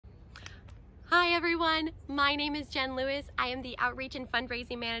Hi everyone, my name is Jen Lewis. I am the Outreach and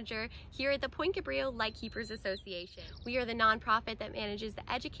Fundraising Manager here at the Point Cabrillo Lightkeepers Association. We are the nonprofit that manages the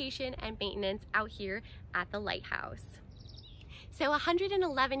education and maintenance out here at the lighthouse. So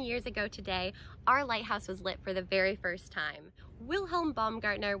 111 years ago today, our lighthouse was lit for the very first time. Wilhelm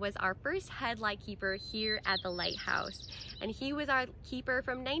Baumgartner was our first head lightkeeper here at the lighthouse, and he was our keeper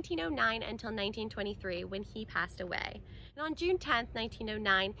from 1909 until 1923 when he passed away. And on June 10th,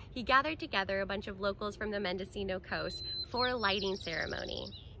 1909, he gathered together a bunch of locals from the Mendocino coast for a lighting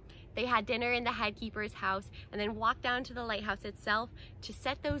ceremony. They had dinner in the head keeper's house and then walked down to the lighthouse itself to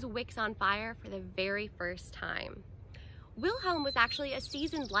set those wicks on fire for the very first time. Wilhelm was actually a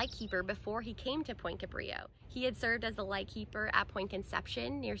seasoned lightkeeper before he came to Point Cabrillo. He had served as the lightkeeper at Point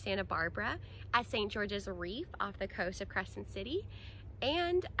Conception near Santa Barbara, at St. George's Reef off the coast of Crescent City,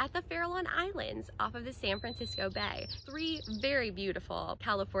 and at the Farallon Islands off of the San Francisco Bay. 3 very beautiful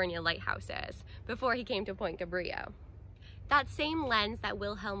California lighthouses before he came to Point Cabrillo. That same lens that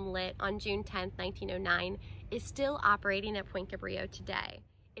Wilhelm lit on June 10, 1909 is still operating at Point Cabrillo today.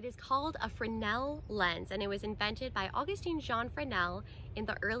 It is called a Fresnel lens, and it was invented by Augustin Jean Fresnel in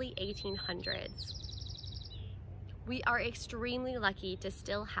the early 1800s. We are extremely lucky to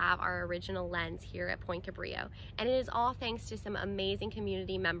still have our original lens here at Point Cabrillo, and it is all thanks to some amazing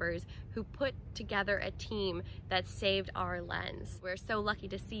community members who put together a team that saved our lens. We're so lucky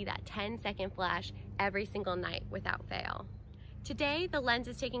to see that 10-second flash every single night without fail. Today, the lens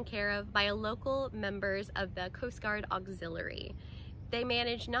is taken care of by local members of the Coast Guard Auxiliary. They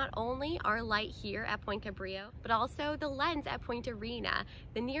manage not only our light here at Point Cabrillo, but also the lens at Point Arena,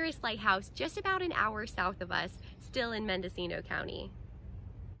 the nearest lighthouse just about an hour south of us, still in Mendocino County.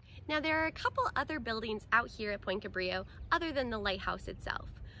 Now there are a couple other buildings out here at Point Cabrillo other than the lighthouse itself.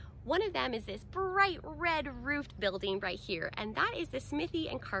 One of them is this bright red roofed building right here, and that is the smithy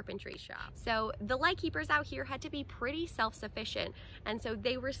and carpentry shop. So the lightkeepers out here had to be pretty self-sufficient, and so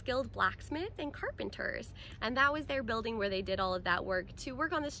they were skilled blacksmiths and carpenters, and that was their building where they did all of that work to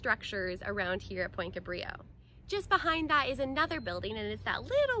work on the structures around here at Point Cabrillo. Just behind that is another building, and it's that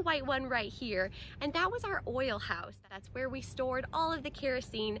little white one right here, and that was our oil house. That's where we stored all of the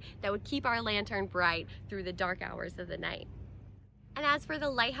kerosene that would keep our lantern bright through the dark hours of the night. And as for the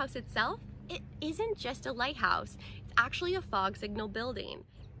lighthouse itself, it isn't just a lighthouse, it's actually a fog signal building.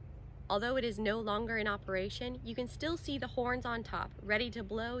 Although it is no longer in operation, you can still see the horns on top, ready to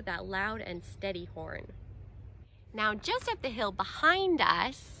blow that loud and steady horn. Now just up the hill behind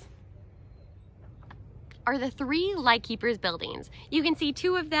us are the 3 lightkeepers buildings. You can see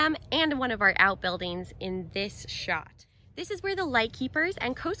 2 of them and one of our outbuildings in this shot. This is where the lightkeepers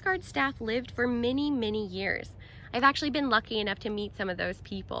and Coast Guard staff lived for many, many years. I've actually been lucky enough to meet some of those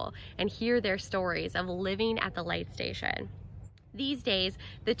people and hear their stories of living at the light station. These days,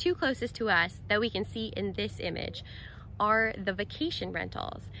 the 2 closest to us that we can see in this image are the vacation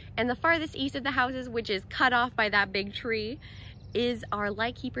rentals. And the farthest east of the houses, which is cut off by that big tree, is our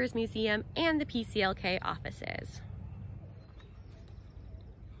Lightkeepers Museum and the PCLK offices.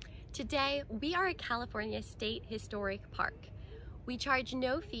 Today, we are at California State Historic Park. We charge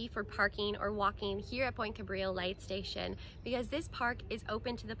no fee for parking or walking here at Point Cabrillo Light Station because this park is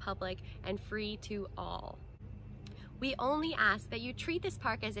open to the public and free to all. We only ask that you treat this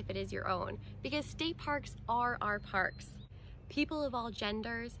park as if it is your own because state parks are our parks. People of all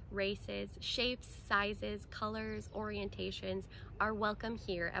genders, races, shapes, sizes, colors, orientations are welcome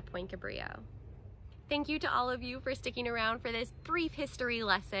here at Point Cabrillo. Thank you to all of you for sticking around for this brief history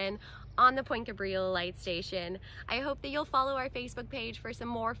lesson on the Point Cabrillo Light Station. I hope that you'll follow our Facebook page for some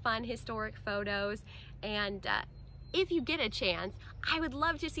more fun historic photos, and if you get a chance, I would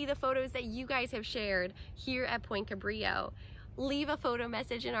love to see the photos that you guys have shared here at Point Cabrillo. Leave a photo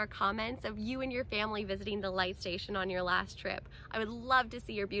message in our comments of you and your family visiting the light station on your last trip. I would love to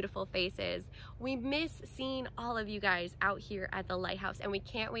see your beautiful faces. We miss seeing all of you guys out here at the lighthouse, and we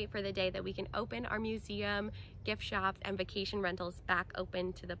can't wait for the day that we can open our museum, gift shops, and vacation rentals back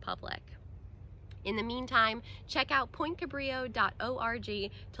open to the public. In the meantime, check out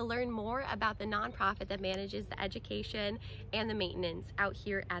pointcabrillo.org to learn more about the nonprofit that manages the education and the maintenance out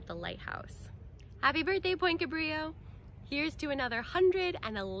here at the lighthouse. Happy birthday, Point Cabrillo! Here's to another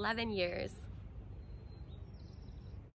 111 years.